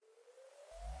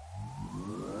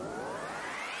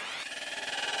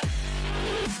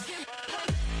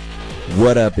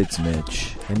What up, it's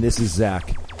Mitch. And this is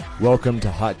Zach. Welcome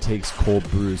to Hot Takes Cold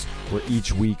Brews, where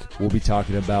each week we'll be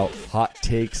talking about hot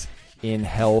takes in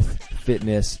health,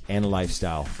 fitness, and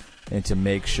lifestyle. And to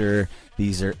make sure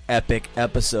these are epic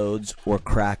episodes, we're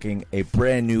cracking a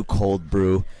brand new cold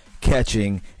brew,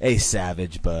 catching a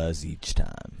savage buzz each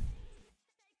time.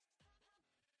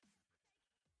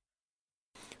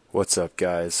 What's up,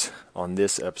 guys? On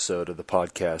this episode of the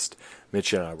podcast,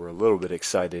 Mitch and I were a little bit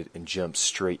excited and jumped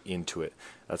straight into it.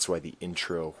 That's why the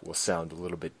intro will sound a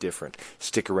little bit different.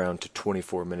 Stick around to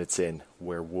 24 minutes in,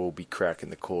 where we'll be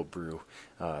cracking the cold brew.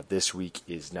 This week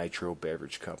is Nitro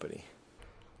Beverage Company.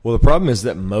 Well, the problem is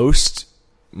that most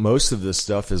of this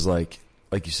stuff is like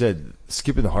you said,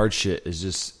 skipping the hard shit is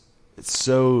just, it's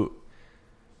so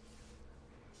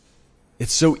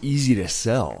easy to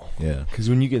sell. Yeah. Because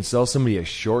when you can sell somebody a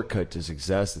shortcut to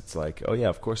success, it's like, oh yeah,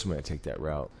 of course I'm going to take that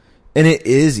route. And it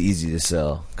is easy to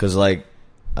sell. Because, I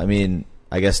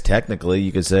guess technically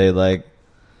you could say,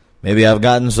 maybe I've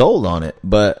gotten sold on it.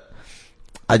 But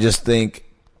I just think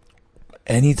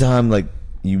anytime,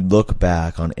 you look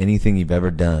back on anything you've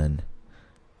ever done,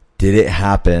 did it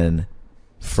happen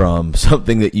from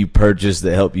something that you purchased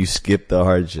that helped you skip the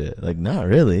hard shit? Not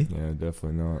really. Yeah,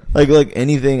 definitely not. Like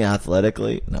anything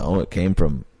athletically, no, it came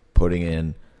from putting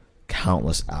in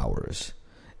countless hours.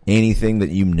 Anything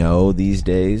that you know these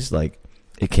days,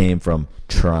 it came from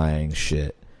trying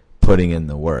shit, putting in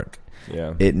the work.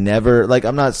 Yeah. It never,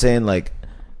 I'm not saying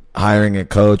hiring a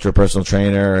coach or personal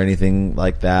trainer or anything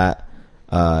like that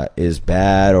is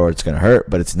bad or it's going to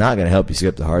hurt, but it's not going to help you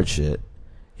skip the hard shit.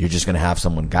 You're just going to have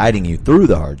someone guiding you through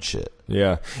the hard shit.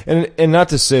 Yeah. And not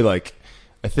to say,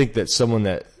 I think that someone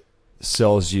that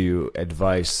sells you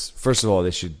advice, first of all,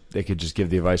 they could just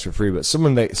give the advice for free, but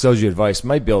someone that sells you advice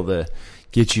might be able to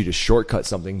get you to shortcut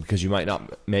something because you might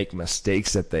not make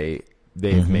mistakes that they've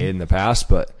made in the past,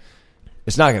 but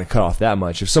it's not going to cut off that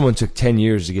much. If someone took 10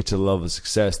 years to get to the level of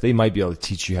success, they might be able to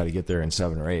teach you how to get there in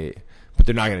 7 or 8. But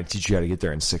they're not going to teach you how to get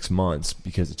there in 6 months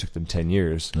because it took them 10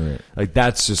 years. Right.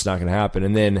 That's just not going to happen.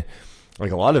 And then, a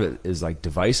lot of it is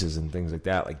devices and things like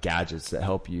that, like gadgets that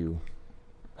help you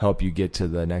get to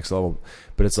the next level.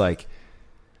 But it's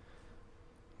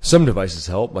some devices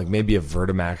help. Maybe a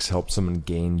Vertimax helps someone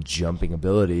gain jumping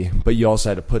ability, but you also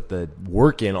had to put the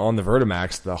work in on the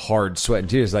Vertimax, the hard sweat and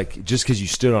tears. Just because you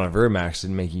stood on a Vertimax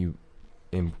didn't make you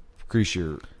increase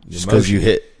your just because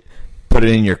you put it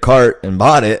in your cart and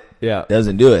bought it. Yeah,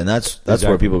 doesn't do it, and that's exactly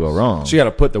where people go wrong. So you got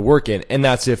to put the work in, and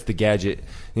that's if the gadget,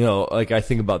 I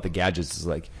think about the gadgets is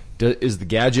is the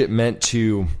gadget meant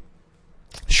to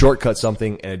shortcut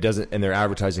something, and it doesn't, and they're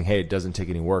advertising, hey, it doesn't take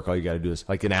any work. All you got to do is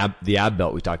the ab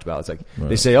belt we talked about. It's right.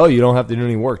 They say, oh, you don't have to do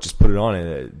any work, just put it on, and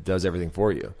it does everything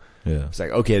for you. Yeah, it's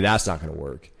okay, that's not going to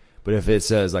work. But if it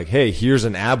says hey, here's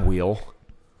an ab wheel,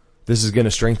 this is going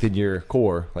to strengthen your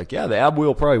core. Yeah, the ab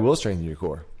wheel probably will strengthen your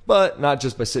core. But not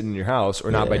just by sitting in your house or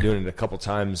not by doing it a couple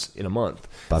times in a month.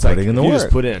 By putting in the work. You just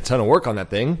put in a ton of work on that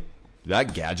thing,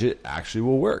 that gadget actually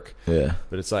will work. Yeah.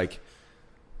 But it's so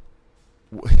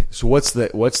what's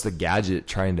the gadget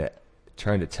trying to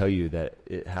tell you that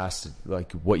it has to,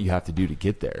 what you have to do to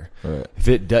get there? Right.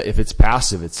 If it's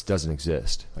passive, it doesn't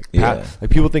exist.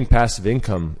 People think passive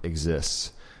income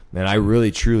exists. And I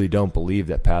really, truly don't believe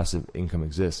that passive income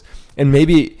exists. And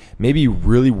maybe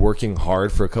really working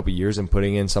hard for a couple of years and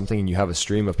putting in something and you have a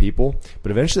stream of people,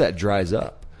 but eventually that dries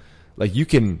up. You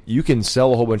can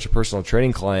sell a whole bunch of personal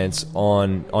training clients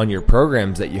on your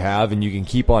programs that you have, and you can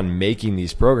keep on making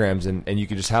these programs, and you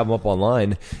can just have them up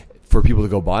online for people to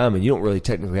go buy them, and you don't really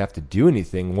technically have to do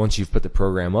anything once you've put the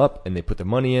program up and they put the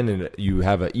money in, and you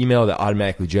have an email that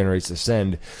automatically generates the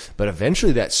send. But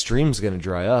eventually that stream's going to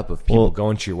dry up of people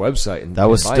going to your website. And that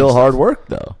was still hard work,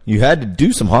 though. You had to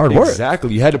do some hard work.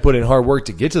 Exactly. You had to put in hard work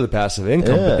to get to the passive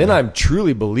income. Yeah. But then I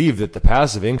truly believe that the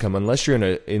passive income, unless you're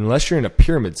in a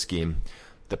pyramid scheme,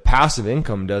 the passive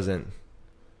income doesn't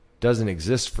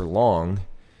exist for long.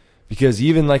 Because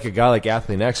even a guy like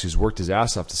Athlete X, who's worked his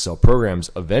ass off to sell programs,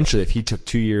 eventually, if he took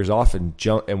 2 years off and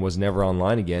was never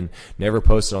online again, never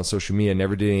posted on social media,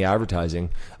 never did any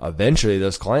advertising, eventually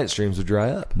those client streams would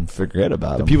dry up. And forget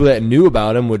about him. The people that knew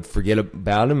about him would forget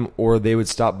about him, or they would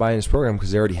stop buying his program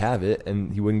because they already have it,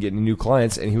 and he wouldn't get any new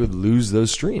clients, and he would lose those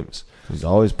streams. He's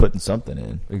always putting something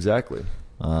in. Exactly.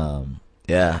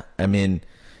 Yeah, and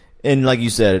like you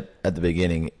said at the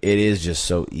beginning, it is just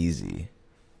so easy.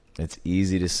 It's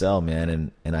easy to sell,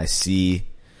 man, and I see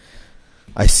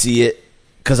it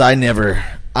because I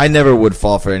never would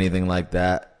fall for anything like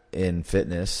that in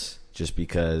fitness, just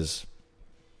because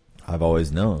I've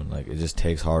always known it just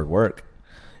takes hard work,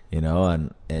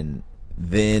 and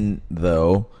then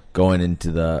though, going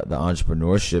into the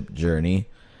entrepreneurship journey,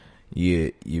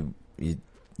 you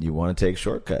want to take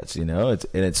shortcuts,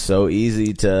 it's so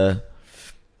easy to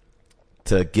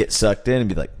get sucked in and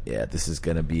be like, yeah, this is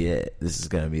going to be it. This is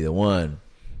going to be the one.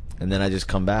 And then I just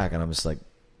come back and I'm just like,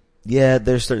 yeah,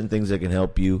 there's certain things that can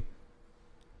help you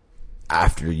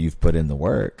after you've put in the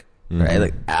work, right?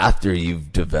 Like after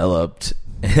you've developed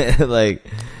like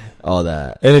all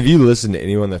that. And if you listen to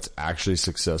anyone that's actually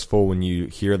successful, when you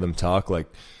hear them talk, like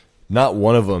not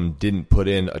one of them didn't put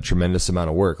in a tremendous amount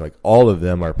of work. Like all of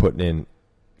them are putting in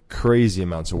crazy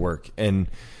amounts of work. And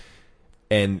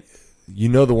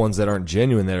the ones that aren't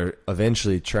genuine, that are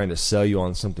eventually trying to sell you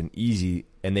on something easy,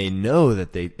 and they know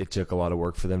that it took a lot of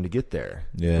work for them to get there.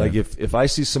 Yeah. Like if I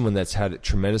see someone that's had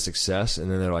tremendous success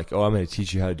and then they're like, oh, I'm going to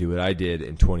teach you how to do what I did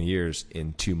in 20 years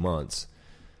in 2 months.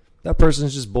 That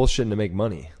person's just bullshitting to make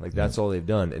money. Like that's all they've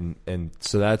done. And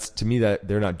so that's, to me, that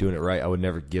they're not doing it right. I would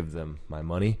never give them my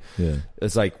money. Yeah.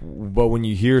 It's like, but when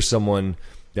you hear someone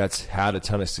that's had a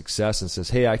ton of success and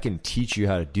says, hey, I can teach you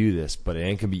how to do this, but it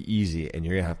ain't going to be easy and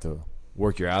you're going to have to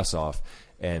work your ass off.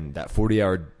 And that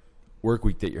 40-hour work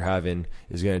week that you're having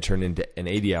is going to turn into an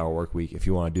 80-hour work week if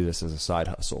you want to do this as a side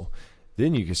hustle.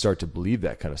 Then you can start to believe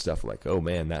that kind of stuff. Like, oh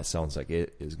man, that sounds like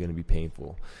it is going to be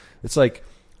painful. It's like,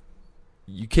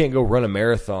 you can't go run a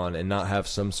marathon and not have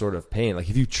some sort of pain. Like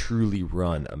if you truly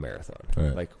run a marathon,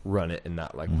 right, like run it and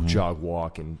not like jog,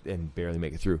 walk and barely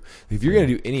make it through. If you're going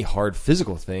to do any hard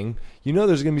physical thing,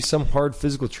 there's going to be some hard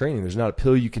physical training. There's not a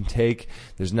pill you can take.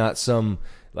 There's not some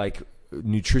like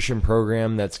nutrition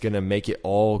program that's going to make it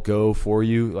all go for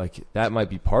you. Like that might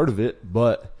be part of it,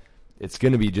 but it's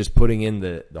going to be just putting in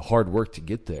the hard work to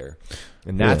get there.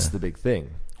 And that's the big thing.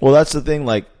 Well, that's the thing.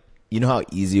 Like, how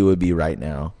easy it would be right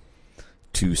now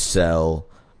to sell,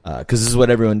 because this is what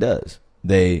everyone does.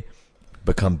 They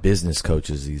become business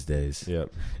coaches these days.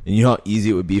 Yep. And you know how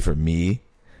easy it would be for me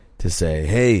to say,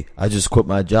 hey, I just quit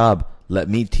my job. Let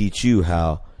me teach you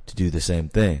how to do the same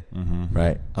thing.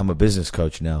 Right? I'm a business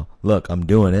coach now. Look, I'm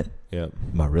doing it. Yep.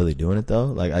 Am I really doing it though?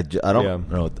 Like I don't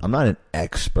know. I'm not an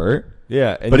expert.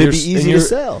 Yeah, but it'd be easy to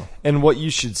sell. And what you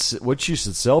should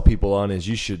sell people on is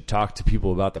you should talk to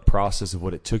people about the process of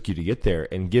what it took you to get there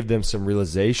and give them some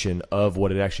realization of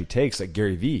what it actually takes. Like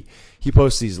Gary Vee, he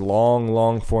posts these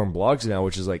long form blogs now,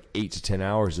 which is like 8 to 10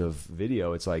 hours of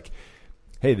video. It's like,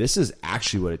 hey, this is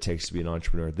actually what it takes to be an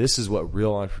entrepreneur. This is what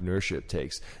real entrepreneurship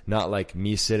takes. Not like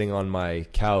me sitting on my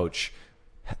couch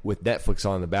with Netflix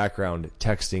on in the background,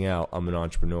 texting out, I'm an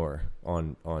entrepreneur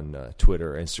on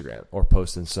Twitter or Instagram, or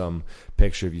posting some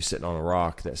picture of you sitting on a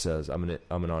rock that says, I'm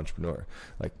an entrepreneur.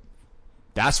 Like,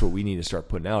 that's what we need to start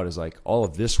putting out, is like all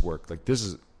of this work. Like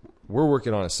we're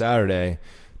working on a Saturday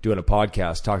doing a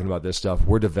podcast talking about this stuff.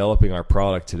 We're developing our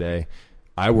product today.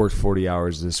 I worked 40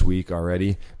 hours this week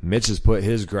already. Mitch has put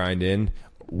his grind in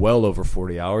well over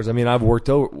 40 hours. I mean, I've worked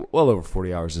well over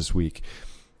 40 hours this week.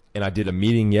 And I did a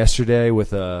meeting yesterday with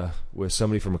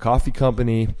somebody from a coffee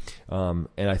company, and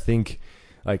I think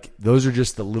like those are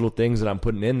just the little things that I'm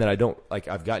putting in that I don't like.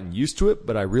 I've gotten used to it,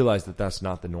 but I realize that that's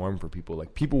not the norm for people.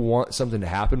 Like people want something to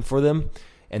happen for them,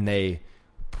 and they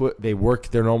work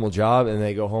their normal job, and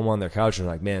they go home on their couch and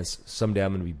are like, man, someday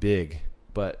I'm going to be big,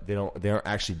 but they aren't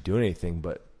actually doing anything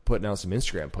but putting out some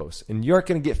Instagram posts. And you aren't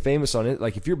going to get famous on it.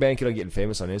 Like if you're banking on getting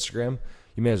famous on Instagram,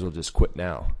 you may as well just quit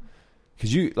now.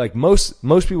 Because you like most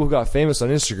people who got famous on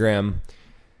Instagram,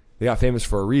 they got famous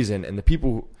for a reason. And the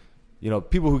people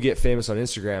who get famous on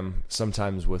Instagram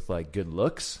sometimes with like good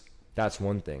looks, that's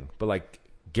one thing. But like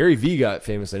Gary Vee got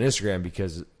famous on Instagram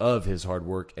because of his hard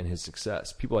work and his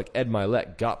success. People like Ed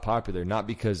Mylett got popular not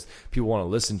because people want to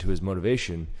listen to his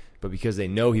motivation, but because they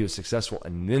know he was successful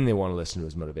and then they want to listen to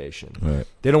his motivation. Right.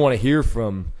 They don't want to hear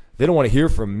from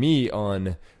me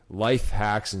on life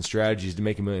hacks and strategies to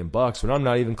make $1 million when I'm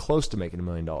not even close to making $1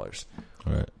 million.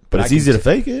 Right. But it's easy to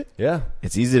fake it. Yeah.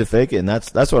 It's easy to fake it. And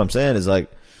that's what I'm saying is like,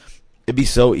 it'd be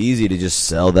so easy to just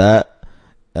sell that,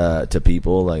 to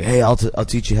people. Like, hey, I'll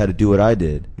teach you how to do what I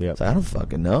did. Yeah. Like, I don't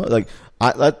fucking know. Like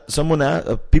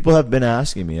people have been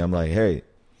asking me, I'm like, hey,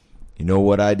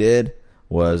 what I did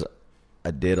was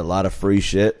I did a lot of free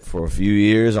shit for a few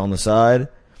years on the side.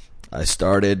 I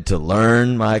started to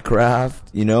learn my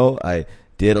craft. I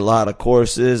did a lot of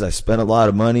courses. I spent a lot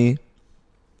of money.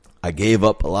 I gave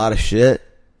up a lot of shit.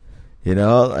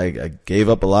 I gave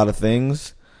up a lot of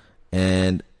things.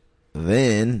 And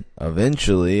then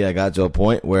eventually I got to a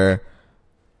point where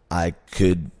I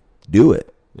could do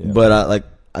it. Yeah. But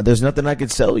there's nothing I could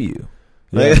sell you.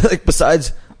 Yeah. Like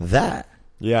besides that.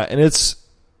 Yeah. And it's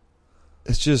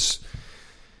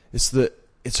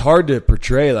it's hard to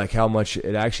portray like how much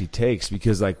it actually takes,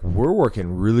 because like we're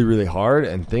working really, really hard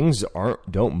and things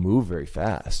don't move very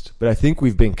fast. But I think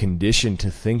we've been conditioned to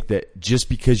think that just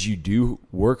because you do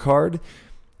work hard,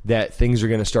 that things are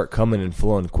going to start coming and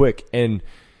flowing quick. And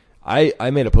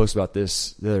I made a post about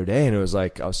this the other day, and it was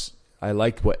like, I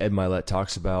liked what Ed Milet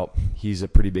talks about. He's a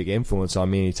pretty big influence on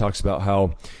me. And he talks about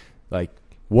how, like,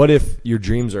 what if your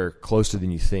dreams are closer than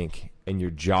you think and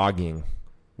you're jogging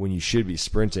when you should be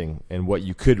sprinting, and what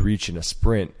you could reach in a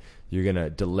sprint, you're going to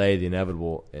delay the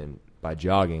inevitable and by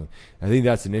jogging. I think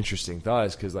that's an interesting thought,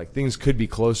 is because like things could be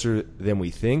closer than we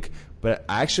think, but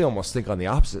I actually almost think on the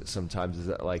opposite sometimes, is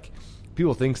that like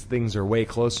people think things are way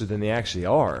closer than they actually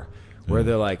are, where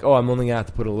they're like, oh, I'm only going to have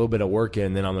to put a little bit of work in,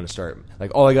 and then I'm going to start.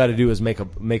 Like, all I got to do is make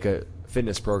a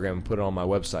fitness program and put it on my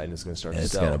website, and it's going to start to sell.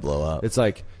 It's going to blow up. It's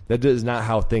like, that is not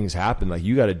how things happen. Like,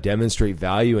 you got to demonstrate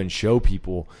value and show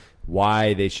people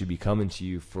why they should be coming to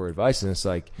you for advice. And it's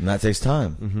like, and that takes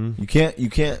time. Mm-hmm. You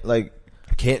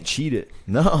can't cheat it.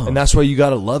 No. And that's why you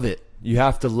got to love it. You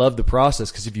have to love the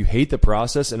process, because if you hate the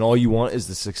process and all you want is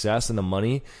the success and the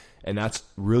money, and that's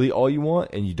really all you want,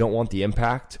 and you don't want the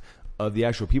impact of the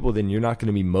actual people, then you're not going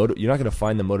to be you're not going to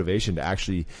find the motivation to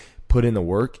actually put in the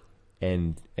work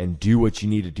and do what you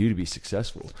need to do to be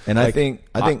successful. And like,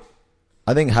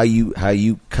 I think how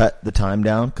you cut the time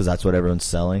down, because that's what everyone's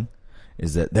selling,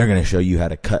 is that they're going to show you how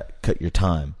to cut your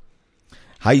time.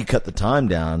 How you cut the time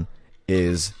down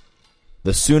is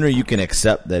the sooner you can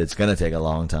accept that it's going to take a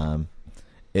long time,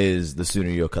 is the sooner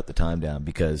you'll cut the time down.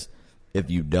 Because if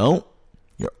you don't,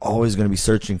 you're always going to be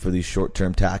searching for these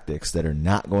short-term tactics that are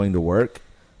not going to work.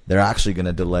 They're actually going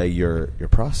to delay your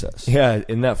process. Yeah,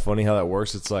 isn't that funny how that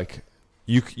works? It's like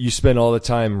you spend all the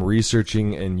time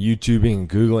researching and YouTubing and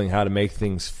Googling how to make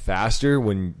things faster,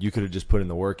 when you could have just put in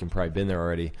the work and probably been there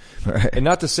already. Right. And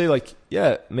not to say like,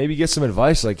 yeah, maybe get some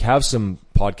advice, like have some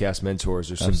podcast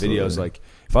mentors or some videos. Like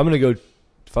if I'm going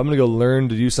to go learn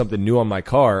to do something new on my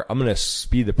car, I'm going to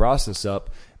speed the process up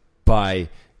by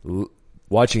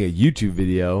watching a YouTube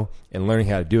video and learning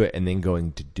how to do it, and then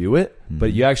going to do it. Mm-hmm.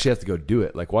 But you actually have to go do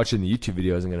it. Like watching the YouTube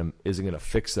video isn't gonna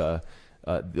fix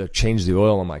change the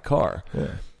oil on my car. Yeah.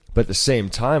 But at the same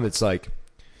time, it's like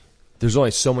there's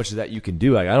only so much of that you can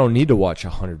do. Like I don't need to watch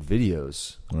 100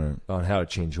 videos on how to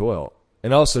change oil,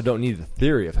 and I also don't need the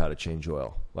theory of how to change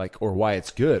oil, like, or why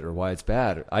it's good or why it's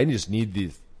bad. I just need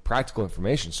the practical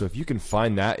information. So if you can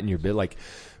find that in your bit, like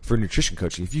for nutrition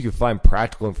coaching, if you can find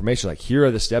practical information, like here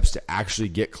are the steps to actually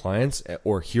get clients,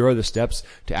 or here are the steps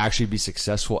to actually be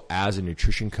successful as a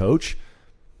nutrition coach,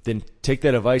 then take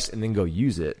that advice and then go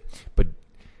use it. But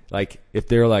like if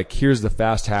they're like, here's the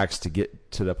fast hacks to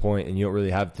get to the point, and you don't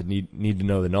really have to need to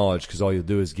know the knowledge, because all you'll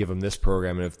do is give them this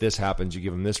program, and if this happens, you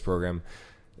give them this program,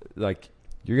 like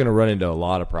you're going to run into a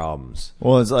lot of problems.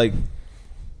 Well, it's like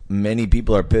many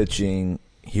people are pitching,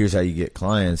 here's how you get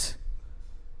clients,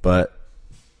 but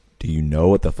do you know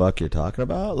what the fuck you're talking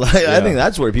about? Like, yeah. I think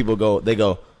that's where people go. They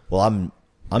go, well,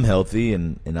 I'm healthy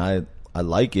and I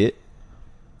like it.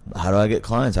 How do I get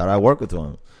clients? How do I work with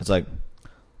them? It's like,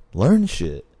 learn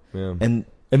shit. Yeah. And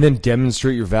then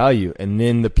demonstrate your value, and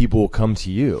then the people will come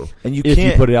to you. And you if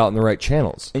you put it out in the right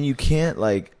channels. And you can't,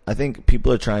 like, I think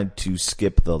people are trying to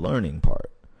skip the learning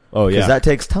part. Oh yeah, because that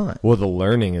takes time. Well, the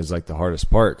learning is like the hardest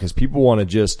part, because people want to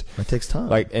just. It takes time.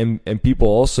 Like, and people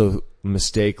also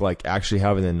mistake like actually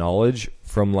having the knowledge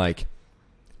from like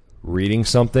reading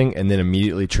something and then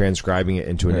immediately transcribing it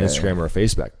into an Instagram or a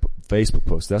Facebook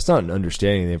post. That's not an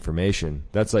understanding of the information.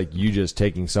 That's like you just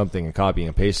taking something and copying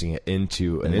and pasting it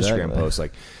into an Instagram post.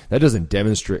 Like that doesn't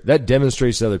demonstrate. That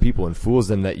demonstrates to other people and fools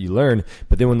them that you learn.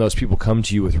 But then when those people come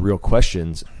to you with real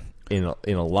questions in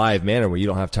a live manner, where you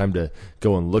don't have time to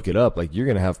go and look it up, like you're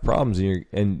going to have problems,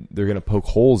 and they're going to poke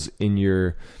holes in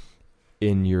your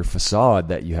facade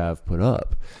that you have put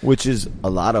up, which is a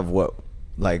lot of what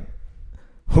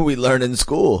we learn in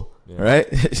school,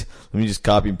 right? Let me just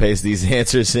copy and paste these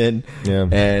answers in,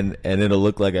 and it'll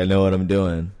look like I know what I'm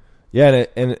doing. Yeah,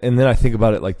 and then I think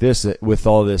about it like this, with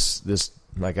all this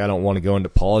like, I don't want to go into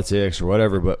politics or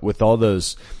whatever, but with all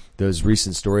those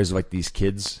recent stories of like these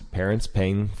kids' parents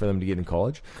paying for them to get in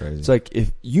college. Crazy. It's like,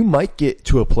 if you might get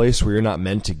to a place where you're not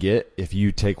meant to get if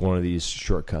you take one of these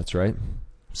shortcuts, right?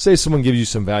 Say someone gives you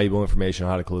some valuable information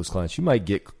on how to close clients. You might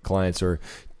get clients, or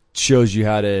shows you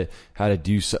how to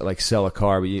do, like, sell a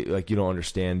car, but you don't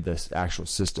understand this actual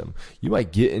system. You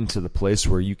might get into the place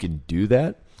where you can do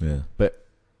that. Yeah. But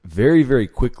very, very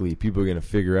quickly, people are going to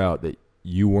figure out that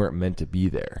you weren't meant to be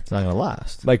there. It's not going to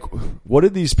last. Like, what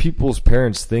did these people's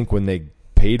parents think when they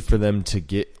paid for them to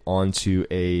get onto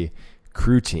a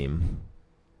crew team,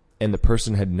 and the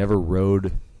person had never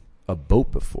rode a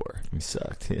boat before. He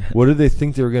sucked. Yeah. What did they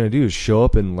think they were going to do? Show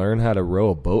up and learn how to row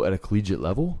a boat at a collegiate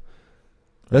level?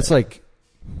 That's like,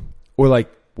 or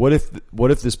like, what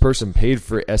if this person paid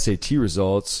for SAT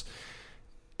results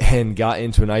and got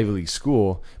into an Ivy League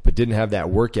school, but didn't have that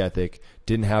work ethic,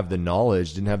 didn't have the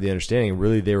knowledge, didn't have the understanding?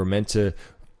 Really, they were meant to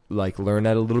like learn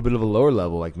at a little bit of a lower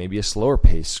level, like maybe a slower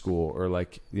paced school, or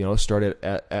like, you know, start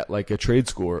at like a trade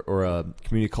school or a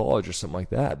community college or something like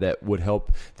that would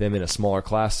help them in a smaller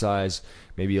class size,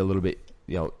 maybe a little bit,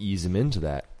 you know, ease them into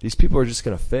that. These people are just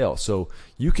going to fail. So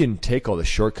you can take all the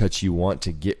shortcuts you want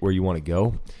to get where you want to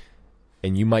go,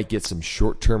 and you might get some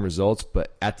short-term results,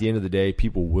 but at the end of the day,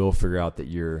 people will figure out that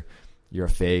you're a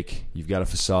fake, you've got a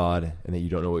facade, and that you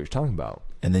don't know what you're talking about.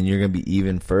 And then you're going to be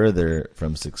even further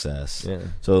from success. Yeah.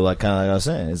 So like kind of like I was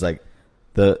saying, it's like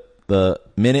the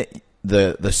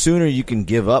sooner you can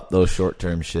give up those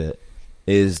short-term shit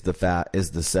is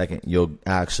the second you'll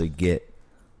actually get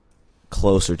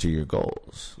closer to your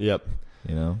goals. Yep.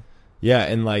 You know? Yeah,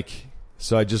 and like,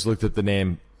 so I just looked at the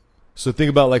name. So think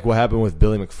about like what happened with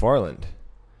Billy McFarland.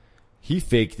 He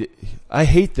faked it. I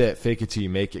hate that fake it till you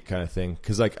make it kind of thing,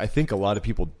 because like I think a lot of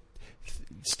people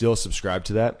still subscribe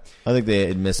to that. I think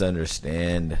they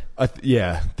misunderstand.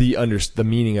 The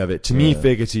meaning of it. To me,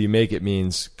 fake it till you make it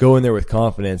means go in there with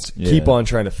confidence, keep on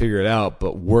trying to figure it out,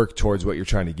 but work towards what you're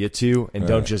trying to get to, and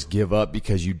don't just give up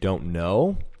because you don't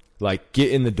know. Like,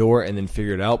 get in the door and then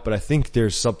figure it out. But I think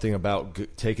there's something about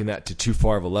taking that to too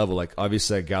far of a level. Like,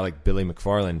 obviously, a guy like Billy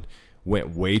McFarland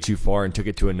went way too far and took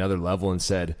it to another level and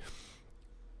said,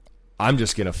 I'm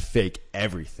just going to fake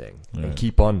everything and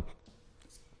keep on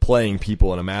playing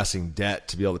people and amassing debt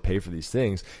to be able to pay for these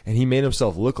things. And he made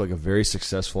himself look like a very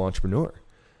successful entrepreneur.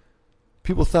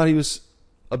 People thought he was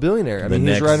a billionaire. I mean,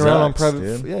 he was riding around on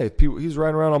private, he was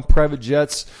riding around on private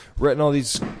jets, driving all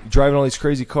these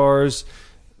crazy cars.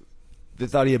 They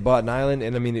thought he had bought an island,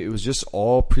 and I mean, it was just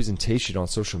all presentation on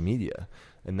social media.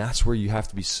 And that's where you have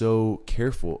to be so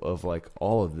careful of like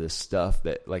all of this stuff,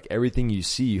 that like everything you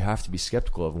see, you have to be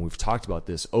skeptical of. And we've talked about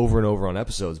this over and over on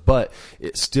episodes, but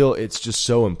it's just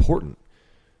so important.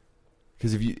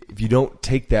 Because if you don't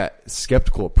take that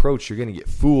skeptical approach, you're going to get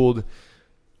fooled.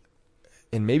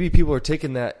 And maybe people are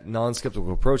taking that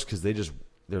non-skeptical approach because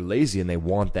they're lazy and they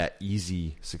want that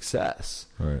easy success.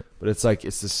 Right. But it's like,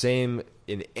 it's the same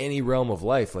in any realm of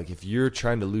life. Like if you're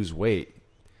trying to lose weight,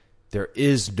 there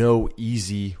is no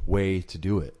easy way to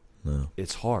do it. No.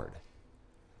 It's hard.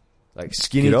 Like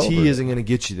skinny tea isn't going to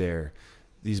get you there.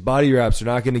 These body wraps are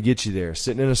not going to get you there.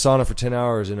 Sitting in a sauna for 10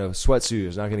 hours in a sweatsuit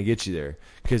is not going to get you there.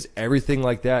 Because everything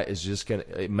like that is just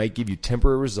it might give you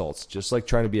temporary results, just like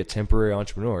trying to be a temporary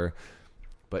entrepreneur,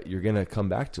 but you're going to come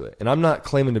back to it. And I'm not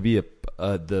claiming to be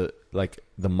the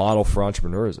model for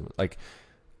entrepreneurism. Like,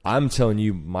 I'm telling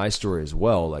you my story as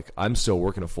well. Like, I'm still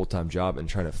working a full-time job and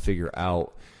trying to figure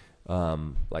out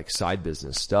like side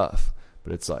business stuff.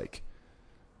 But it's like,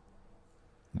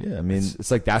 yeah, I mean,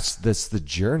 it's like that's the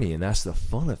journey, and that's the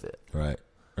fun of it. Right.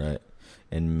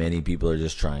 And many people are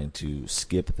just trying to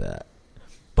skip that.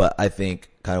 But I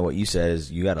think kind of what you said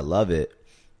is you got to love it.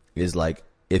 Is like,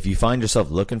 if you find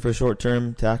yourself looking for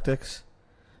short-term tactics,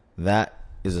 that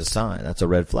is a sign. That's a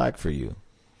red flag for you.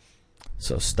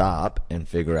 So stop and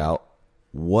figure out,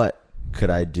 what could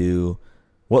I do?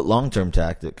 What long-term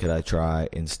tactic could I try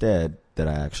instead that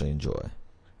I actually enjoy?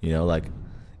 You know, like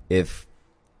if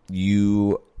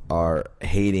you are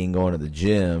hating going to the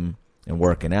gym and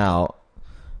working out,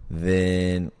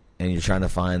 and you're trying to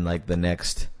find like the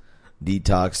next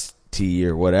detox tea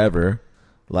or whatever,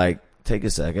 like take a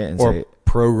second and say,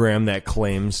 program that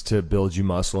claims to build you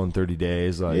muscle in 30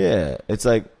 days. Like, yeah, it's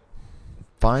like,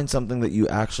 find something that you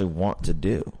actually want to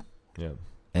do. Yeah.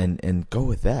 And go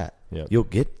with that. Yeah. You'll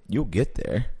get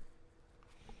there.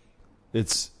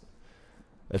 It's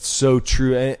so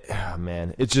true. And,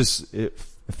 man, it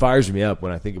fires me up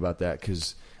when I think about that,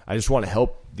 because I just want to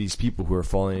help these people who are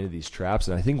falling into these traps.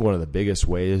 And I think one of the biggest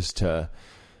ways to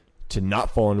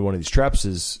not fall into one of these traps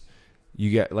is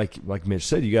you got, like Mitch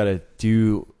said, you got to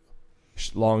do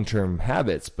long-term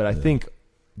habits. But I think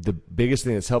the biggest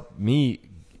thing that's helped me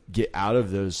get out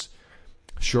of those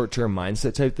short-term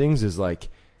mindset type things is like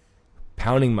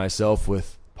pounding myself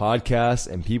with podcasts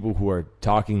and people who are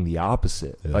talking the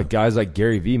opposite. Yeah. Like guys like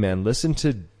Gary Vee, man, listen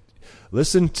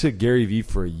to Gary Vee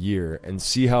for a year and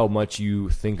see how much you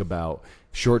think about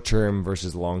short-term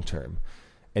versus long-term.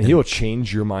 And he will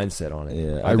change your mindset on it.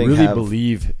 Yeah, I really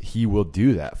believe he will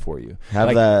do that for you.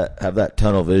 Have that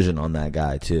tunnel vision on that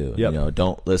guy too. Yep. You know,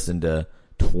 don't listen to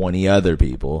 20 other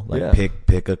people. Like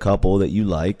pick a couple that you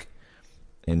like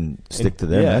and stick to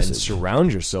their message. And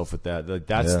surround yourself with that. Like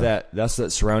that's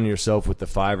that surrounding yourself with the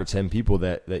 5 or 10 people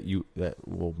that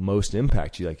will most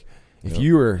impact you. Like if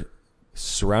you are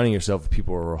surrounding yourself with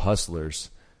people who are hustlers,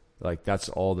 like that's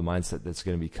all the mindset that's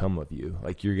going to become of you.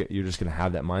 Like you're just going to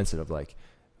have that mindset of like,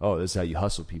 oh, this is how you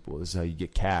hustle people. This is how you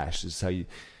get cash. This is how you.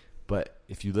 But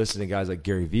if you listen to guys like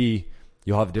Gary Vee,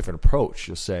 you'll have a different approach.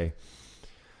 You'll say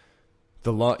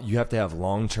you have to have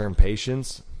long-term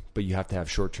patience, but you have to have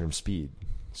short-term speed.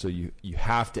 So you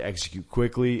have to execute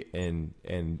quickly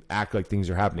and act like things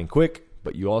are happening quick,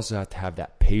 but you also have to have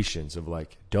that patience of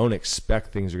like, don't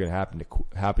expect things are going to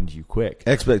happen to you quick.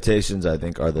 Expectations, I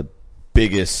think, are the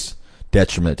biggest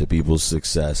detriment to people's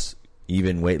success,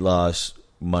 even weight loss,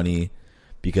 money,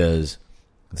 because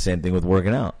the same thing with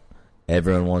working out.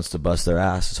 Everyone wants to bust their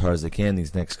ass as hard as they can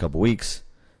these next couple weeks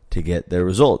to get their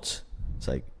results. It's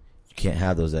like you can't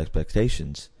have those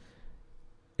expectations.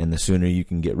 And the sooner you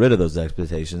can get rid of those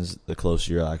expectations, the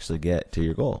closer you'll actually get to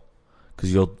your goal.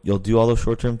 Because you'll do all those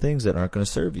short-term things that aren't going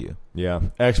to serve you. Yeah,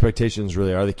 expectations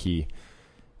really are the key.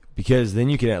 Because then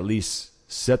you can at least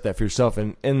set that for yourself.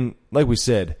 And like we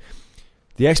said,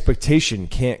 the expectation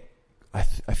can't – I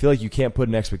feel like you can't put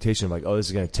an expectation of like, oh, this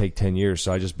is going to take 10 years,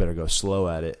 so I just better go slow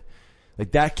at it.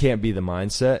 Like that can't be the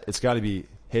mindset. It's got to be,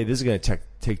 hey, this is going to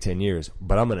take 10 years,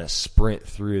 but I'm going to sprint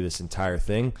through this entire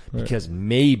thing because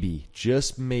maybe,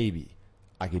 just maybe,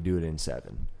 I could do it in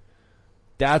 7.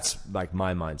 That's like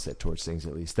my mindset towards things,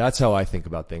 at least. That's how I think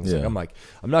about things. Yeah. Like,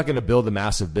 I'm not going to build a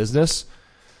massive business.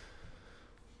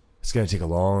 It's going to take a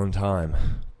long time,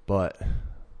 but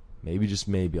maybe, just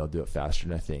maybe, I'll do it faster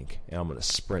than I think, and I'm going to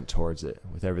sprint towards it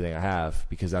with everything I have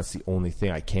because that's the only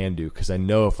thing I can do because I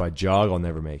know if I jog, I'll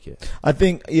never make it. I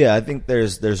think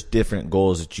there's different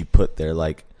goals that you put there.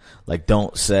 Like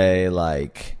don't say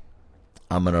like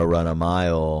I'm going to run a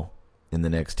mile in the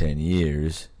next 10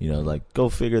 years. You know, like go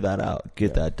figure that out,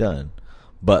 get that done.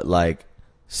 But like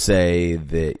say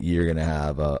that you're going to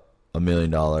have a $1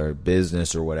 million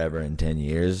business or whatever in 10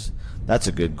 years. That's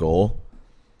a good goal.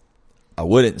 I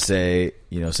wouldn't say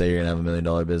you're going to have $1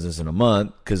 million business in a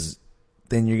month because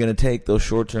then you're going to take those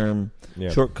short-term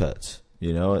shortcuts,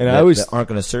 and that aren't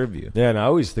going to serve you. Yeah, and I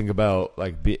always think about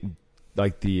like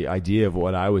the idea of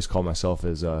what I always call myself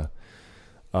as a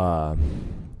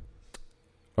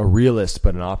realist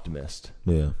but an optimist.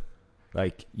 Yeah.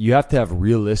 Like you have to have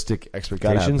realistic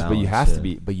expectations, but you have to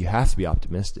be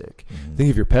optimistic. Mm-hmm. I think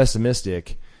if you're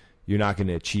pessimistic, you're not going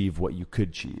to achieve what you could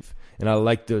achieve. And I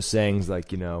like those sayings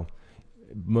like,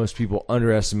 most people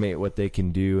underestimate what they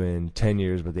can do in 10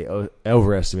 years, but they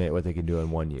overestimate what they can do in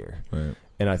 1 year. Right.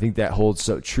 And I think that holds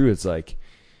so true. It's like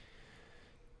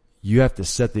you have to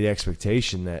set the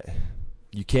expectation that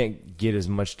you can't get as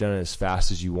much done as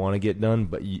fast as you want to get done,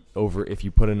 but if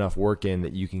you put enough work in,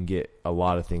 that you can get a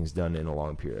lot of things done in a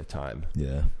long period of time.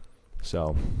 Yeah.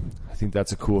 So I think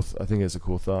that's a cool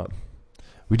thought.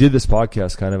 We did this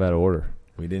podcast kind of out of order.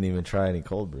 We didn't even try any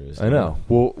cold brews. I know.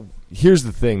 Well, here's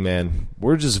the thing, man.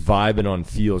 We're just vibing on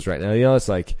feels right now. It's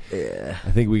like,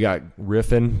 I think we got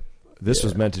riffing. This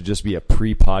was meant to just be a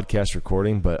pre-podcast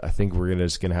recording, but I think we're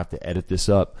just gonna have to edit this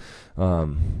up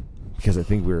because I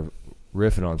think we're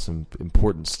riffing on some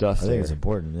important stuff. I think it's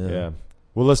important. Yeah.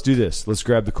 Well, let's do this. Let's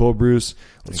grab the cold brews.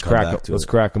 Let's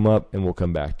crack them up, and we'll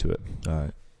come back to it. All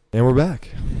right. And we're back.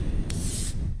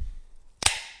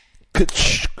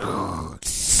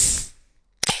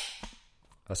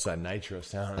 That's that nitro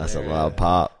sound. That's a loud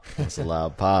pop. That's a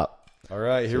loud pop. All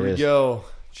right, here we go.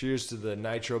 Cheers to the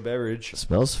nitro beverage. It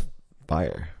smells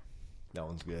fire. That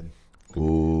one's good.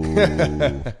 Ooh.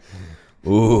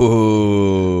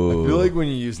 Ooh. I feel like when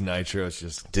you use nitro, it's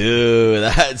just... Dude,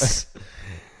 that's...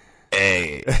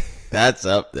 hey, that's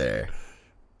up there.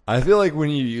 I feel like when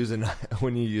you use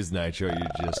nitro,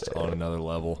 you're just on another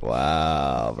level.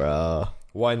 Wow, bro.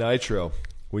 Why nitro?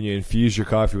 When you infuse your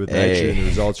coffee with nitro, the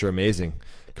results are amazing.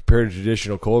 Compared to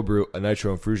traditional cold brew, a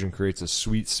nitro infusion creates a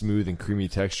sweet, smooth, and creamy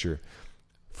texture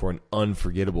for an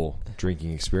unforgettable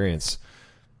drinking experience.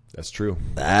 That's true.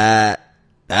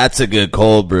 That's a good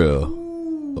cold brew.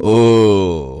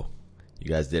 Ooh. You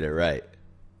guys did it right.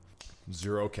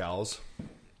 0 calories.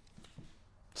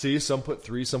 See, some put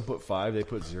 3, some put 5. They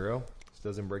put 0. This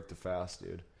doesn't break the fast,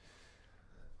 dude.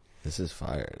 This is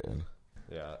fire, dude.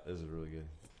 Yeah, this is really good.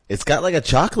 It's got like a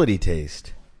chocolatey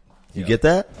taste. You get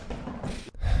that?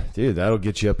 Dude, that'll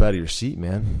get you up out of your seat,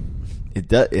 man.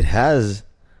 It has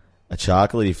a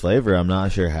chocolatey flavor. I'm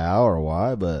not sure how or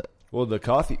why, but... Well, the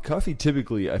coffee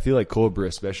typically, I feel like cold brew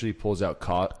especially pulls out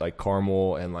like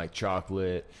caramel and like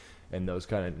chocolate and those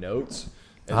kind of notes.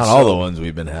 And not all the ones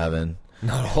we've been having.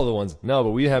 Not all the ones. No,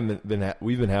 but we've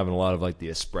been having a lot of like the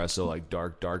espresso, like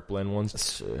dark blend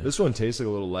ones. This one tastes like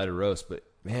a little lighter roast, but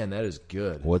man, that is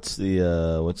good. What's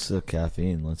the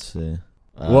caffeine? Let's see.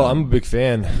 Well, I'm a big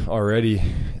fan already,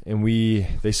 and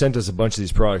they sent us a bunch of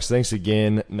these products. Thanks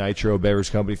again, Nitro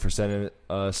Beverage Company, for sending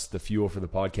us the fuel for the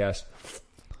podcast.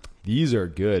 These are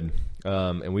good,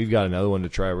 and we've got another one to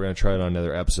try. We're going to try it on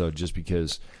another episode just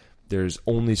because there's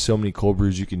only so many cold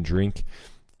brews you can drink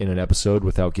in an episode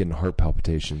without getting heart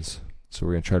palpitations. So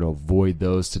we're going to try to avoid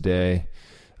those today.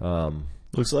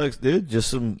 Looks like, dude,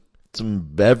 just some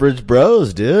beverage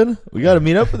bros, dude. We got to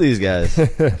meet up with these guys.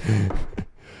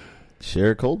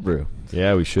 Share a cold brew.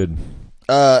 Yeah, we should.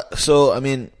 So, I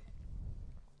mean,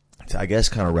 I guess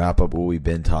kind of wrap up what we've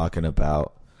been talking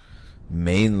about.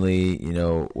 Mainly,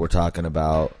 we're talking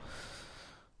about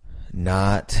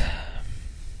not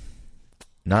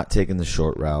taking the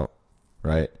short route,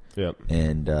 right? Yep.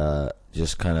 And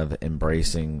just kind of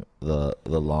embracing the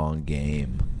long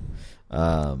game.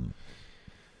 And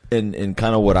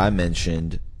kind of what I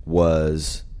mentioned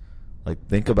was, like,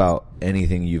 think about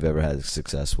anything you've ever had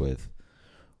success with.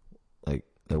 Like,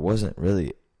 there wasn't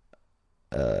really,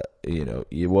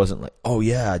 it wasn't like, oh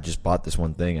yeah, I just bought this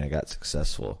one thing and I got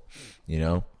successful,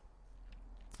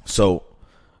 So,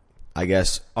 I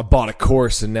guess I bought a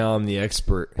course and now I'm the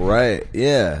expert. Right,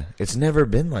 yeah. It's never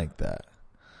been like that.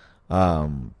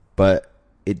 But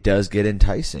it does get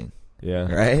enticing.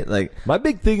 Yeah. Right? Like, my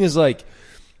big thing is, like,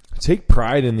 take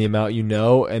pride in the amount you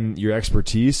know and your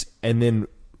expertise, and then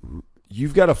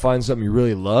you've got to find something you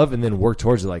really love and then work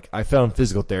towards it. Like, I found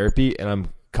physical therapy, and I'm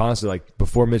constantly, like,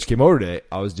 before Mitch came over today,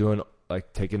 I was doing,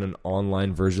 like, taking an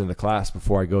online version of the class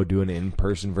before I go do an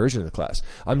in-person version of the class.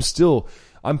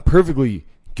 I'm perfectly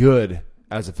good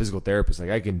as a physical therapist. Like,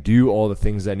 I can do all the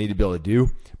things I need to be able to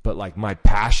do, but, like, my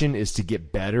passion is to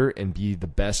get better and be the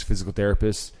best physical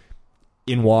therapist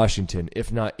in Washington,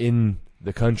 if not in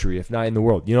the country, if not in the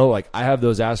world. Like, I have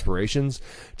those aspirations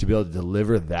to be able to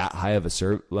deliver that high of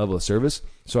a level of service,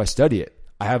 so I study it.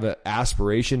 I have an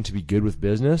aspiration to be good with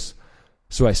business,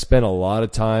 so I spend a lot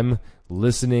of time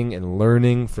listening and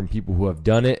learning from people who have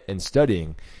done it and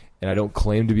studying. And I don't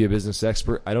claim to be a business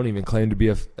expert. I don't even claim to be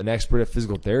an expert at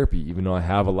physical therapy, even though I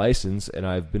have a license and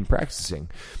I've been practicing.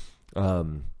 I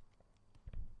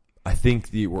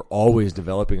think we're always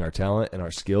developing our talent and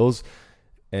our skills.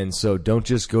 And so don't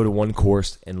just go to one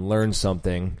course and learn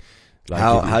something. Like,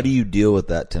 how do you deal with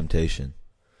that temptation?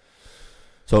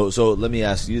 So let me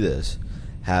ask you this.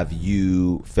 Have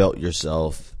you felt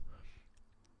yourself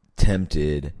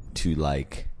tempted to,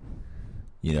 like,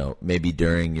 maybe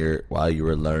while you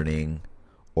were learning,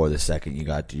 or the second you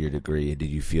got to your degree, did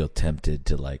you feel tempted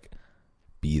to, like,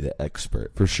 be the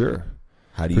expert? For sure.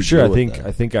 How do you? For sure. Deal with that?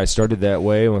 I think I started that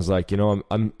way and was like,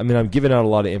 I'm giving out a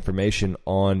lot of information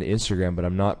on Instagram, but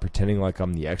I'm not pretending like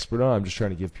I'm the expert on it. I'm just trying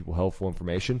to give people helpful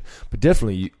information. But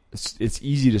definitely, it's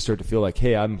easy to start to feel like,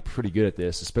 hey, I'm pretty good at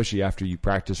this, especially after you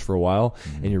practice for a while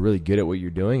and you're really good at what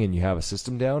you're doing and you have a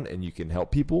system down and you can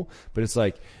help people. But it's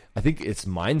like, I think it's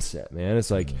mindset, man.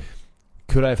 It's like,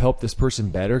 could I have helped this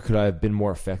person better? Could I have been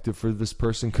more effective for this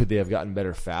person? Could they have gotten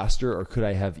better faster? Or could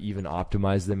I have even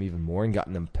optimized them even more and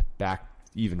gotten them back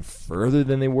even further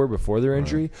than they were before their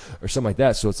injury, or something like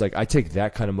that? So it's like, I take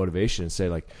that kind of motivation and say,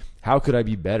 like, how could I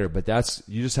be better? But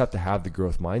you just have to have the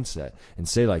growth mindset and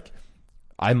say, like,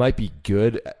 I might be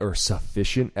good or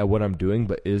sufficient at what I'm doing,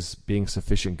 but is being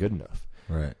sufficient good enough?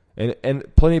 Right. And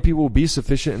plenty of people will be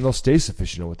sufficient and they'll stay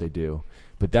sufficient at what they do.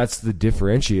 But that's the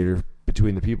differentiator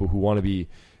between the people who want to be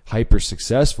hyper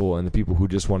successful and the people who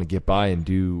just want to get by and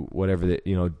do whatever they,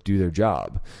 do their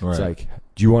job. Right. It's like,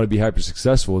 do you want to be hyper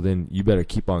successful? Then you better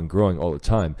keep on growing all the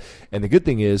time. And the good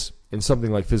thing is, in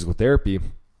something like physical therapy,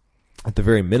 at the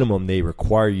very minimum, they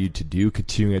require you to do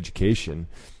continuing education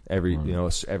every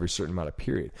certain amount of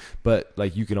period. But,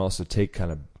 like, you can also take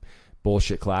kind of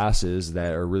bullshit classes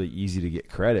that are really easy to get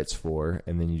credits for,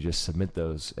 and then you just submit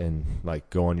those and, like,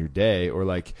 go on your day, or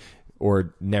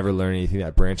never learn anything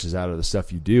that branches out of the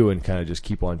stuff you do and kind of just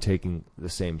keep on taking the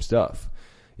same stuff,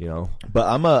 But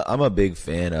I'm a big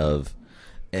fan of,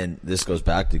 and this goes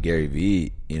back to Gary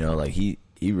Vee, like, he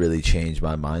really changed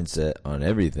my mindset on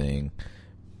everything,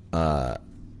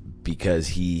 because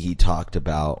he talked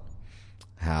about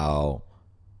how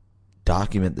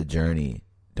document the journey,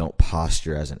 don't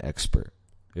posture as an expert.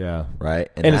 Yeah.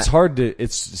 Right? And it's hard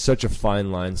it's such a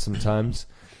fine line sometimes.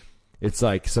 It's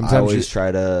like, sometimes I always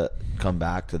try to come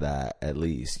back to that, at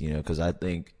least, because I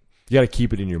think you got to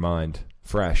keep it in your mind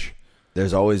fresh.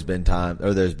 There's been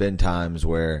times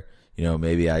where,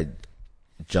 maybe I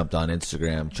jumped on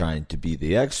Instagram trying to be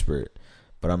the expert,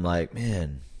 but I'm like,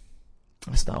 man,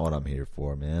 that's not what I'm here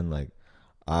for, man. Like,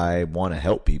 I want to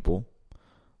help people.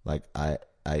 Like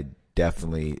I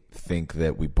definitely think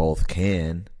that we both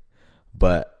can,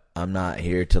 but I'm not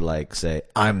here to like say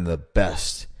I'm the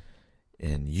best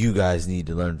and you guys need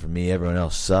to learn from me. Everyone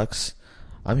else sucks.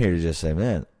 I'm here to just say,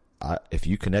 man, if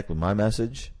you connect with my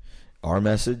message, our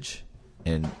message,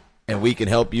 and we can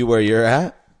help you where you're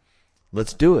at,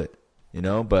 let's do it. You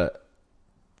know, but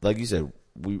like you said,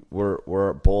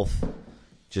 we're both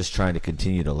just trying to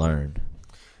continue to learn.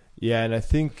 Yeah, and I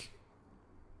think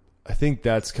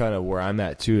that's kind of where I'm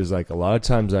at too, is like a lot of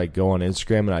times I go on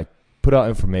Instagram and I put out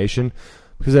information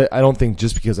because I don't think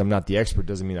just because I'm not the expert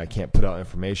doesn't mean I can't put out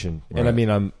information. Right. And I mean,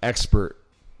 I'm expert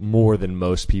more than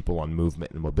most people on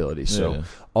movement and mobility. So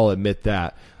I'll admit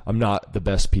that I'm not the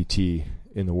best PT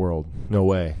in the world. No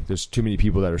way. There's too many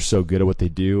people that are so good at what they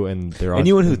do, and they're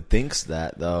anyone who thinks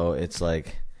that though, it's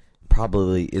like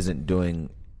probably isn't doing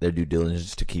their due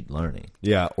diligence to keep learning.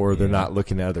 Yeah, or they're not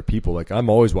looking at other people. Like I'm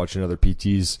always watching other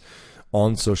PTs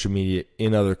on social media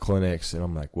in other clinics, and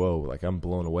I'm like, whoa, like I'm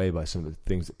blown away by some of the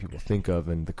things that people think of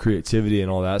and the creativity and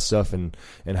all that stuff and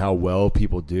how well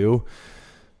people do.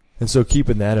 And so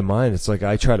keeping that in mind, it's like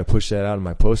I try to push that out in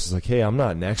my posts. It's like, hey, I'm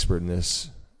not an expert in this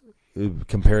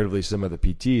comparatively to some other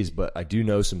PTs, but I do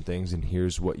know some things, and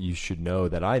here's what you should know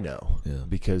that I know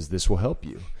because this will help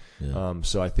you. Yeah.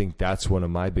 So I think that's one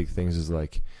of my big things is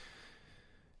like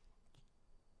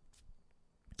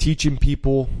teaching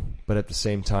people, but at the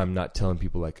same time not telling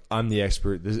people like I'm the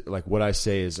expert. This, like what I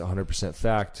say is 100%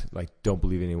 fact. Like don't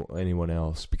believe anyone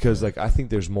else, because like I think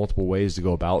there's multiple ways to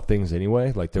go about things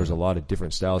anyway. Like there's a lot of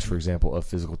different styles, for example, of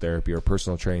physical therapy or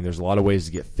personal training. There's a lot of ways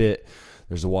to get fit.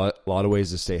 There's a lot of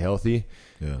ways to stay healthy.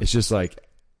 Yeah. It's just like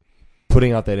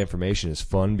putting out that information is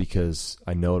fun because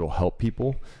I know it'll help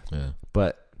people. Yeah.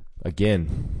 But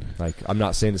again, like I'm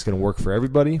not saying it's going to work for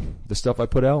everybody, the stuff I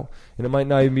put out, and it might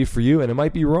not even be for you, and it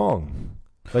might be wrong.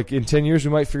 Like in 10 years,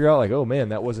 we might figure out like, oh man,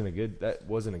 that wasn't a good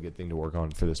thing to work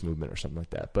on for this movement or something like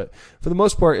that. But for the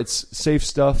most part, it's safe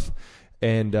stuff,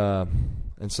 and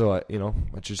so I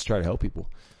just try to help people.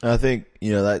 I think,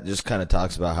 that just kind of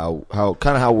talks about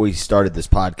how we started this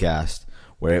podcast,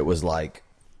 where it was like,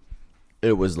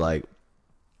 all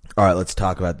right, let's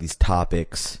talk about these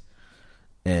topics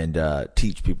and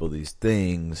teach people these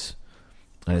things.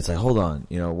 And it's like, hold on,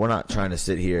 we're not trying to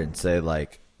sit here and say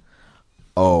like,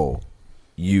 oh,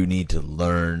 you need to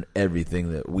learn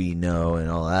everything that we know and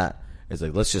all that. It's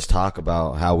like, let's just talk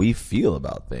about how we feel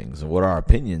about things and what our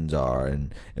opinions are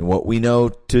and what we know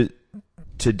to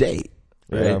date.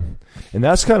 Right. Yeah. And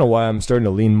that's kind of why I'm starting to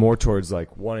lean more towards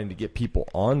like wanting to get people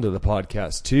onto the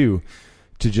podcast too,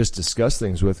 to just discuss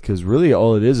things with, because really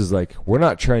all it is like we're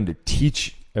not trying to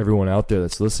teach everyone out there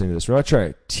that's listening to this. We're not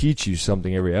trying to teach you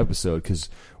something every episode, because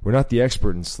we're not the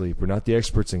expert in sleep. We're not the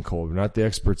experts in cold. We're not the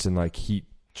experts in like heat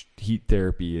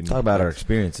therapy. And talk about our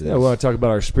experiences. Yeah, we want to talk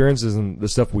about our experiences and the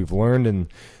stuff we've learned and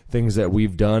things that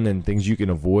we've done and things you can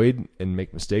avoid and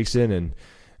make mistakes in.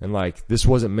 And like, this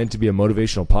wasn't meant to be a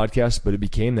motivational podcast, but it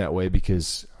became that way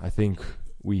because I think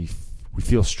we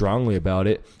feel strongly about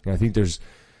it. And I think there's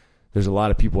a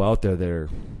lot of people out there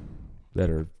that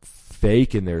are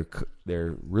fake, and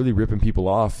they're really ripping people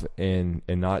off and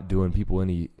not doing people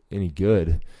any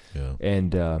good. Yeah.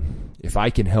 And if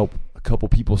I can help a couple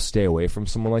people stay away from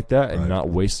someone like that and not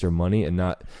waste their money and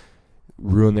not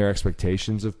ruin their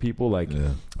expectations of people, like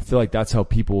I feel like that's how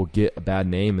people get a bad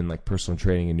name in like personal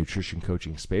training and nutrition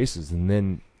coaching spaces, and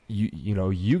then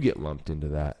you get lumped into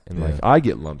that, and like I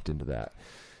get lumped into that,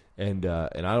 and I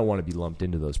don't want to be lumped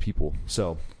into those people.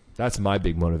 So that's my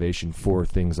big motivation for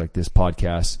things like this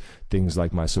podcast, things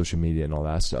like my social media and all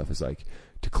that stuff, is like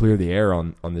to clear the air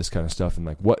on this kind of stuff, and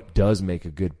like what does make a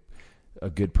good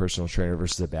personal trainer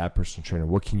versus a bad personal trainer.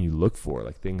 What can you look for?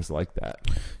 Like things like that.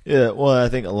 Yeah. Well, I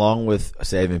think along with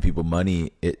saving people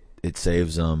money, it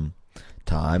saves them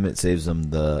time. It saves them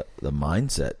the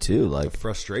mindset too. Like the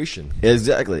frustration.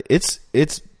 Exactly.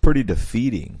 It's pretty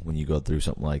defeating when you go through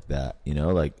something like that.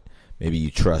 Like maybe you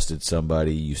trusted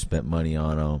somebody, you spent money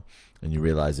on them, and you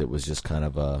realize it was just kind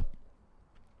of a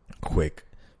quick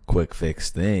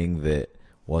fix thing that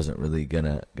wasn't really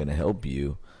gonna help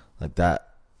you. Like that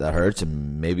hurts,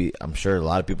 and maybe I'm sure a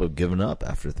lot of people have given up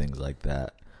after things like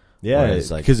that. Yeah,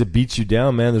 because it beats you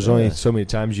down, man. There's only so many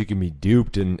times you can be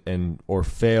duped and or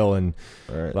fail, and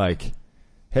like,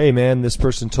 hey, man, this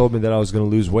person told me that I was going to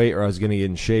lose weight or I was going to get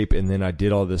in shape, and then I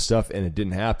did all this stuff and it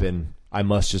didn't happen. I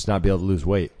must just not be able to lose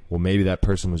weight. Well, maybe that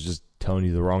person was just telling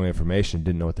you the wrong information,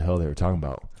 didn't know what the hell they were talking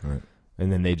about,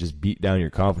 and then they just beat down your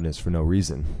confidence for no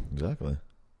reason. Exactly,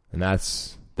 and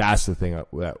that's the thing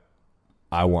that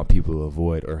I want people to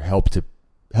avoid, or help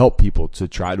people to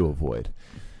try to avoid,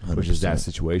 100%. Which is that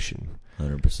situation.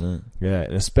 100%. Yeah,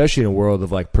 and especially in a world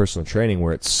of like personal training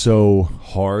where it's so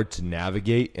hard to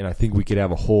navigate. And I think we could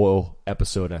have a whole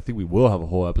episode, and I think we will have a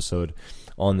whole episode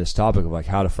on this topic of like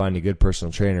how to find a good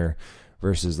personal trainer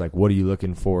versus like what are you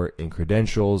looking for in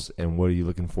credentials and what are you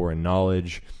looking for in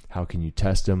knowledge? How can you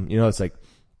test them? You know, it's like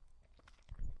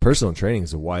personal training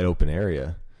is a wide open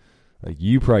area. Like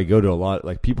you probably go to a lot,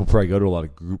 like people probably go to a lot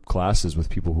of group classes with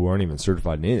people who aren't even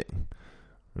certified in anything.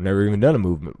 I've never even done a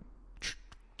movement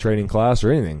training class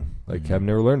or anything. Like have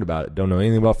never learned about it. Don't know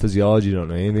anything about physiology. Don't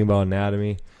know anything about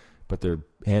anatomy. But they're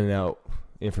handing out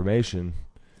information.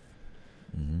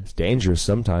 It's dangerous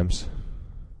sometimes.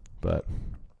 But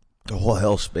the whole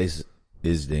health space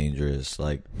is dangerous.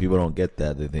 Like people don't get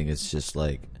that. They think it's just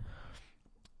like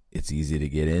it's easy to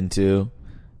get into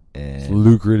and it's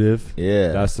lucrative.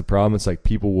 Yeah. That's the problem. It's like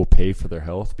people will pay for their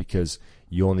health because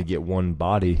you only get one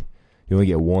body. You only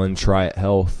get one try at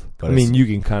health. But I mean, you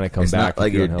can kind of come it's back. Not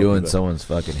like you're doing but someone's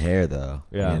fucking hair, though.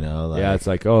 Yeah, you know. Like, yeah, it's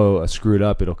like, oh, I screwed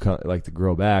up. It'll come, like to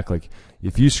grow back. Like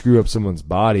if you screw up someone's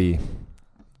body,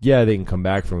 yeah, they can come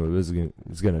back from it. But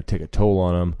it's going to take a toll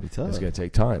on them. It's going to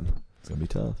take time. It's going to be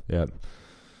tough. Yeah.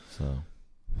 So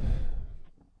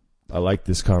I like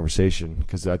this conversation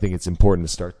because I think it's important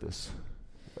to start this.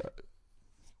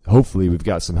 Hopefully, we've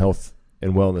got some health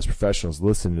and wellness professionals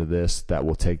listening to this that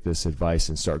will take this advice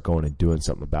and start going and doing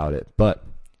something about it. But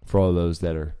for all of those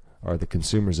that are the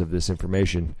consumers of this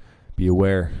information, be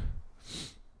aware.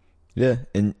 Yeah,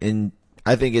 and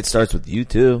I think it starts with you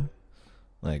too.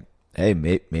 Like, hey,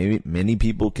 maybe many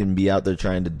people can be out there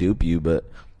trying to dupe you, but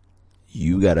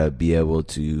you gotta be able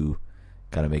to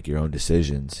kind of make your own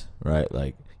decisions, right?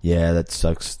 Like, yeah, that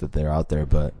sucks that they're out there,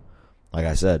 but like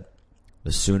I said,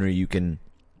 the sooner you can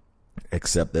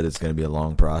accept that it's going to be a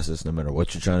long process no matter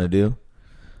what you're trying to do,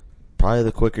 probably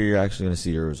the quicker you're actually going to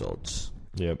see your results.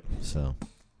 Yep. So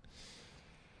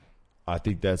I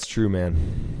think that's true,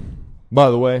 man. By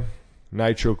the way,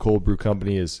 Nitro Cold Brew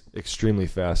Company is extremely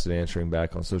fast at answering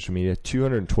back on social media.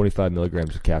 225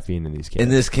 milligrams of caffeine in these cans. In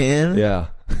this can? Yeah.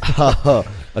 I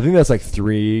think that's like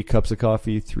 3 cups of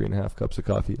coffee, 3.5 cups of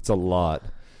coffee. It's a lot.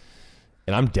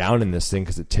 And I'm down in this thing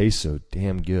because it tastes so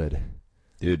damn good.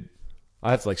 Dude, I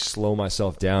have to like slow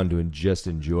myself down to just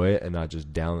enjoy it and not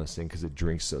just down this thing because it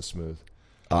drinks so smooth.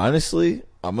 honestly,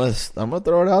 I'm gonna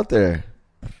throw it out there.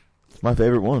 It's my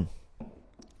favorite one.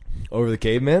 Over the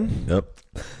Caveman? Yep.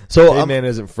 So Caveman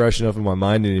isn't fresh enough in my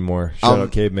mind anymore. Shout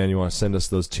out Caveman. You want to send us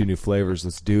those 2 new flavors?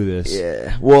 Let's do this.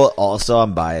 Yeah. Well, also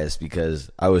I'm biased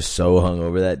because I was so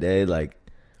hungover that day. Like,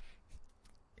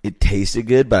 it tasted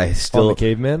good, but I still On the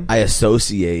Caveman? I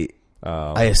associate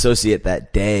that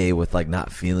day with like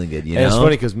not feeling good. You know, it's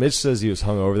funny because Mitch says he was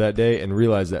hungover that day and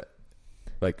realized that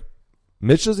like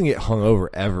Mitch doesn't get hungover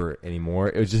ever anymore.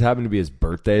 It just happened to be his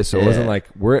birthday, so it wasn't like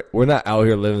we're not out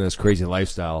here living this crazy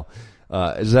lifestyle.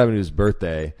 It just happened to be his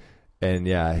birthday, and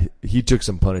yeah, he took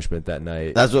some punishment that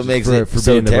night. That's what makes for it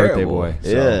so being the birthday terrible. boy. So.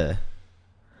 Yeah.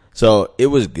 So it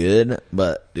was good,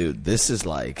 but dude, this is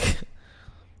like,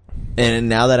 and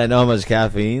now that I know how much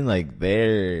caffeine, like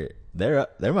they're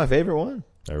my favorite one.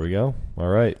 There we go. All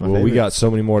right. My well, we favorite. got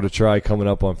so many more to try coming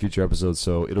up on future episodes,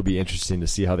 so it'll be interesting to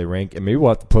see how they rank. And maybe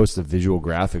we'll have to post a visual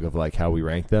graphic of like how we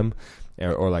rank them,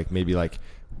 or maybe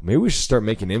we should start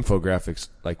making infographics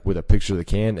like with a picture of the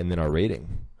can and then our rating.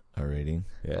 Our rating,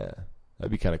 Yeah,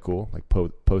 that'd be kind of cool. Like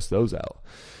post those out.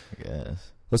 I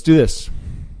guess. Let's do this.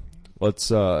 Let's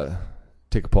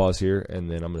take a pause here, and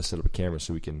then I'm going to set up a camera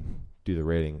so we can do the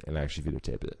rating and actually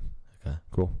videotape it. Okay.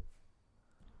 Cool.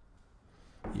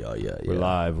 Yeah. We're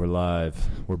live.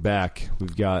 We're back.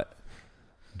 We've got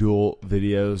dual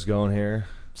videos going here.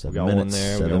 7 we got minutes. one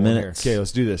there. 7 we got minutes. One here. Okay,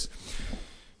 let's do this.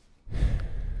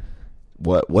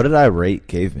 What did I rate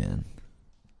Caveman?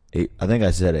 8. I think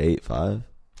I said 8.5.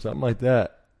 Something like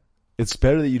that. It's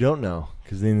better that you don't know,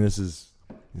 because then this is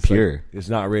Pure. it's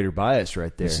not rater bias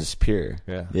right there. This is pure.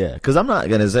 Yeah. Yeah. Because I'm not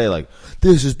gonna say like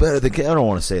this is better than. I don't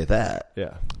want to say that.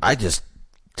 Yeah. I just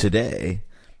today.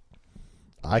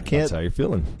 I can't. That's how you're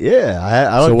feeling. Yeah,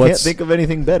 I So can't think of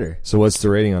anything better. So what's the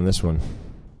rating on this one?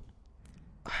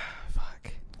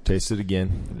 Fuck. Taste it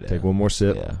again. Yeah. Take one more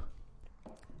sip.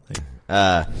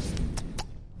 Yeah.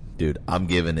 Dude, I'm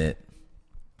giving it.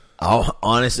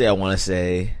 Honestly, I want to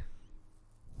say.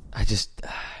 I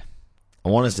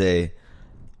want to say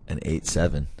an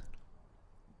 8.7.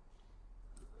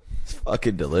 It's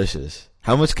fucking delicious.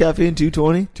 How much caffeine?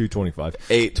 220? 225.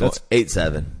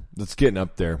 8.7. That's getting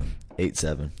up there.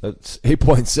 8.7. That's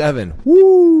 8.7.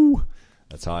 Woo!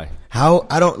 That's high. How?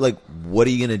 I don't like. What are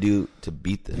you gonna do to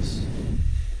beat this?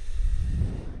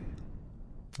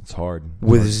 That's hard.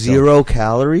 With Hard to 0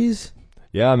 calories? tell.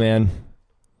 Yeah, man.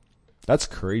 That's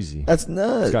crazy. That's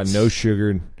nuts. It's got no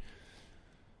sugar.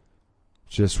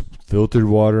 Just filtered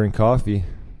water and coffee.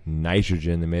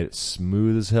 Nitrogen. They made it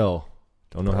smooth as hell.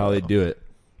 Don't know how they do it.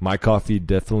 My coffee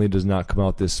definitely does not come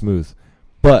out this smooth.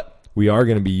 But we are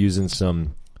going to be using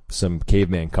some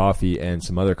Caveman coffee and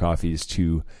some other coffees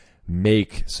to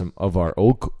make some of our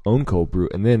own cold brew.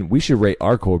 And then we should rate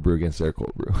our cold brew against their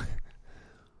cold brew.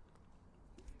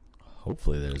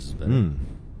 Hopefully theirs is better.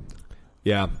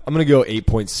 Yeah, I'm going to go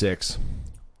 8.6.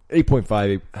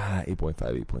 8.5,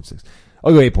 8.6.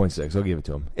 I'll go 8.6. I'll give it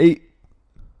to him.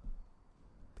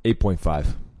 8.5.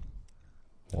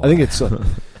 Wow. I think it's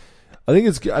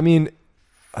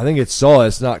solid.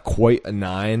 It's not quite a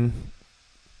 9.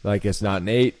 Like, it's not an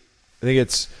 8. I think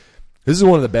this is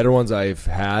one of the better ones I've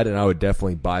had, and I would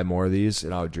definitely buy more of these,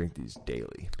 and I would drink these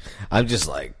daily. I'm just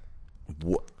like,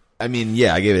 I mean,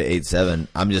 yeah, I gave it 8.7.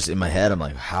 I'm just in my head. I'm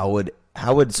like, how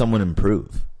would someone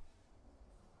improve?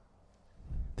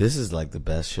 This is like the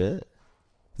best shit.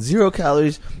 0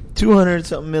 calories, 200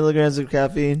 something milligrams of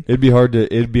caffeine. It'd be hard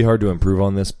to improve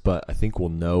on this, but I think we'll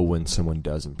know when someone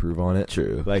does improve on it.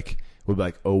 True. Like, we'll be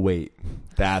like, oh wait,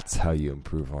 that's how you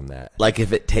improve on that. Like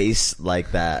if it tastes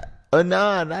like that. Oh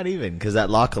no, not even, because that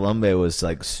La Colombe was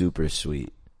like super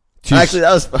sweet. Actually,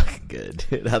 that was fucking good,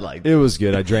 dude. I liked it. It was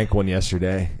good. I drank one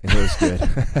yesterday, and it was good.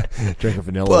 Drank a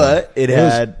vanilla but one. It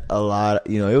had a lot,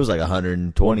 it was like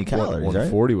 120 calories,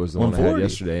 140 right? was the one I had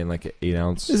yesterday in like an 8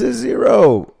 ounce. This is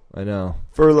 0. I know.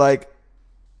 For like,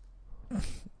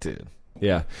 dude.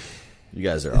 Yeah. You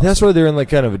guys are awesome. That's why they're in like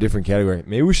kind of a different category.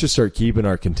 Maybe we should start keeping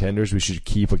our contenders. We should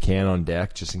keep a can on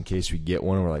deck just in case we get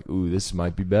one and we're like, ooh, this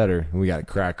might be better. And we got to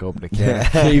crack open a can of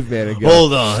Caveman and go,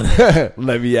 hold on.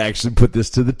 Let me actually put this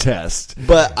to the test.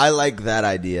 But I like that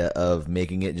idea of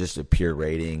making it just a pure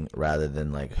rating rather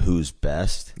than like who's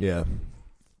best. Yeah.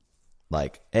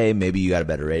 Like, hey, maybe you got a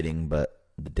better rating, but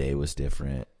the day was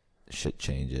different. Shit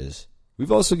changes.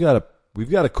 We've also got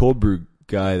a cold brew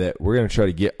guy that we're going to try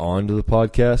to get onto the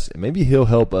podcast, and maybe he'll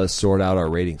help us sort out our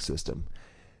rating system.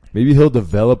 Maybe he'll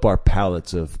develop our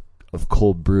palates of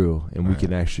cold brew, and we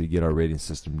can actually get our rating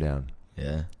system down.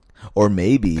 Yeah. Or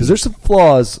maybe, because there's some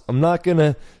flaws. I'm not going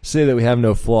to say that we have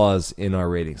no flaws in our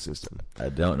rating system. I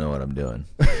don't know what I'm doing.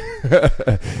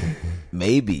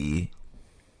 Maybe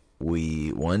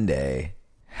we one day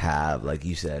have, like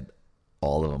you said,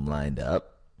 all of them lined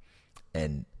up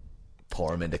and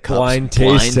pour them into cups. Blind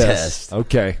taste test.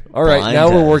 Okay. All right. Blind now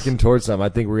test. we're working towards something. I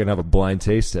think we're going to have a blind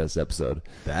taste test episode.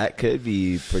 That could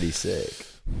be pretty sick.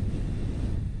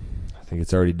 I think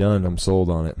it's already done. I'm sold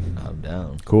on it. I'm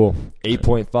down. Cool.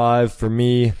 8.5 for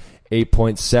me.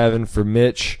 8.7 for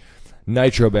Mitch.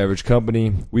 Nitro Beverage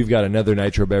Company. We've got another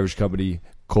Nitro Beverage Company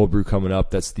cold brew coming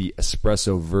up. That's the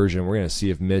espresso version. We're going to see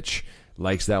if Mitch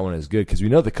likes that one as good, because we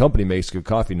know the company makes good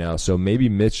coffee now. So maybe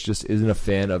Mitch just isn't a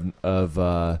fan of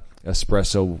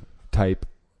espresso type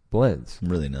blends. I'm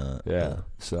really not. Yeah.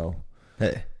 So,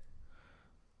 hey,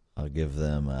 I'll give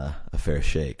them a fair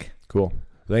shake. Cool.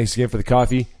 Thanks again for the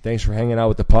coffee. Thanks for hanging out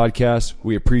with the podcast.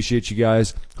 We appreciate you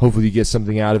guys. Hopefully you get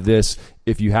something out of this.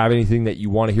 If you have anything that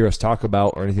you want to hear us talk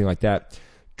about or anything like that,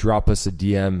 drop us a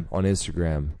DM on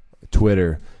Instagram,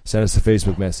 Twitter, send us a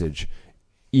Facebook message,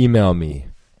 email me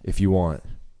if you want.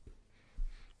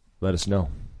 Let us know.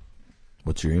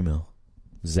 What's your email?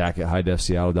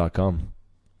 Zach@highdefseattle.com.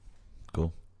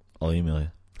 Cool. I'll email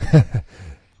you.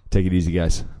 Take it easy,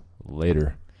 guys.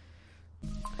 Later.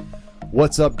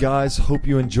 What's up, guys? Hope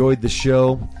you enjoyed the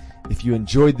show. If you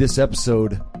enjoyed this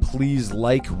episode, please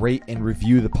like, rate, and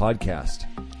review the podcast.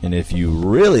 And if you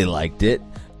really liked it,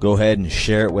 go ahead and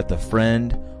share it with a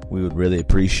friend. We would really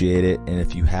appreciate it. And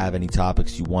if you have any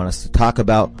topics you want us to talk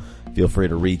about, feel free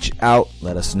to reach out.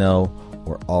 Let us know.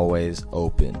 We're always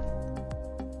open.